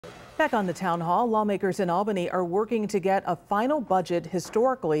Back on the town hall, lawmakers in Albany are working to get a final budget.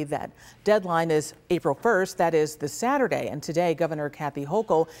 Historically, that deadline is April 1st. That is this Saturday. And today, Governor Kathy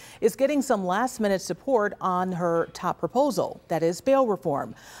Hochul is getting some last-minute support on her top proposal. That is bail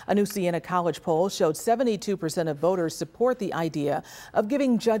reform. A new Siena College poll showed 72% of voters support the idea of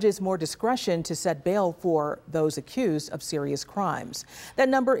giving judges more discretion to set bail for those accused of serious crimes. That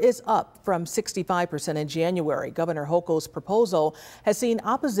number is up from 65% in January. Governor Hochul's proposal has seen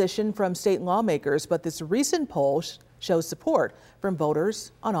opposition from state lawmakers, but this recent poll shows support from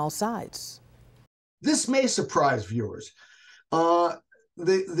voters on all sides. This may surprise viewers.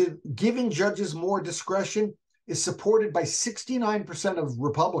 The giving judges more discretion is supported by 69% of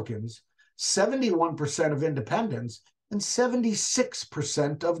Republicans, 71% of independents, and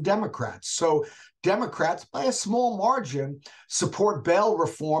 76% of Democrats. So Democrats, by a small margin, support bail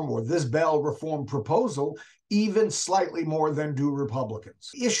reform or this bail reform proposal even slightly more than do Republicans.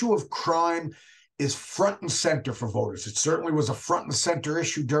 The issue of crime is front and center for voters. It certainly was a front and center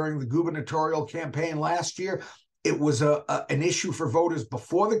issue during the gubernatorial campaign last year. It was an issue for voters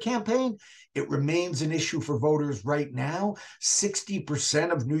before the campaign. It remains an issue for voters right now.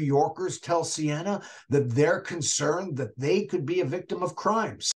 60% of New Yorkers tell Siena that they're concerned that they could be a victim of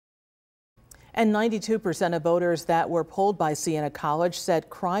crimes. And 92% of voters that were polled by Siena College said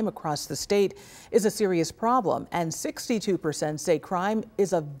crime across the state is a serious problem, and 62% say crime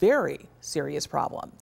is a very serious problem.